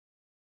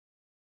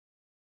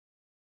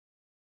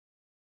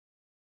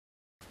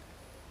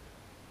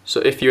So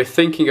if you're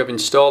thinking of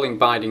installing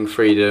binding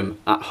freedom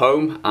at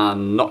home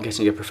and not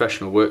getting a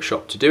professional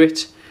workshop to do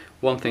it,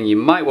 one thing you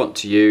might want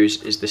to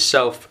use is the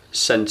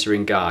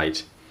self-centering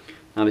guide.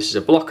 Now this is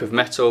a block of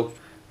metal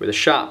with a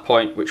sharp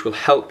point which will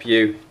help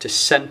you to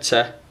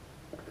center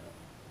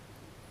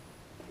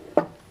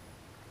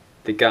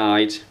the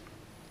guide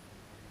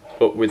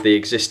up with the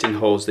existing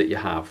holes that you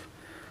have.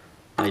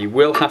 Now you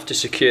will have to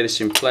secure this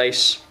in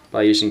place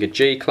by using a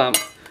G-clamp.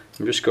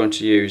 I'm just going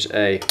to use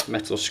a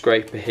metal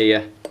scraper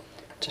here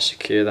to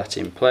secure that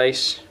in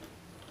place.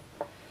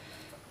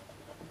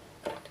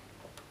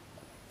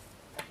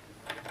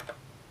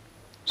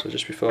 So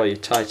just before you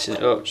tighten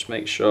it up, just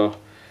make sure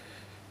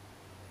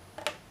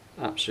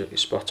absolutely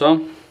spot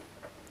on.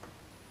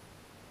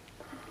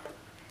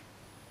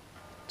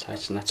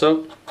 Tighten that up.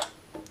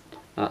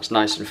 That's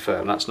nice and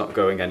firm, that's not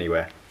going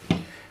anywhere.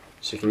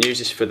 So you can use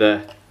this for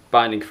the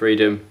binding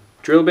freedom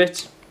drill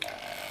bit.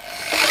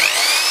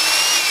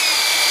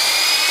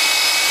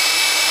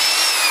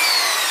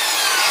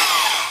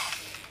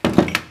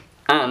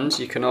 And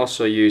you can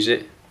also use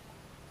it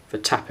for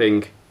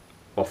tapping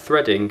or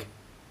threading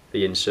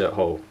the insert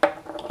hole.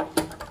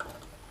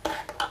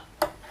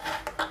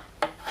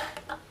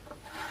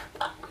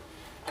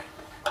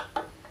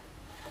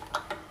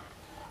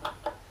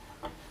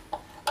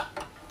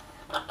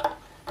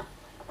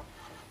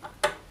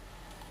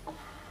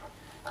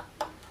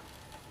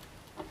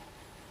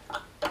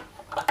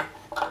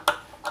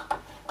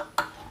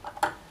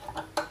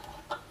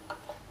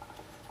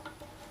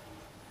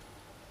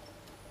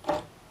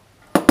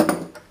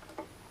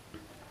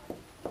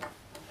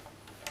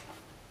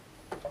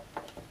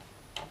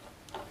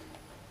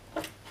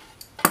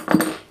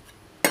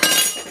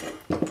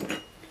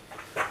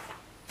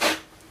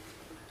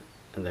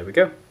 And there we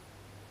go.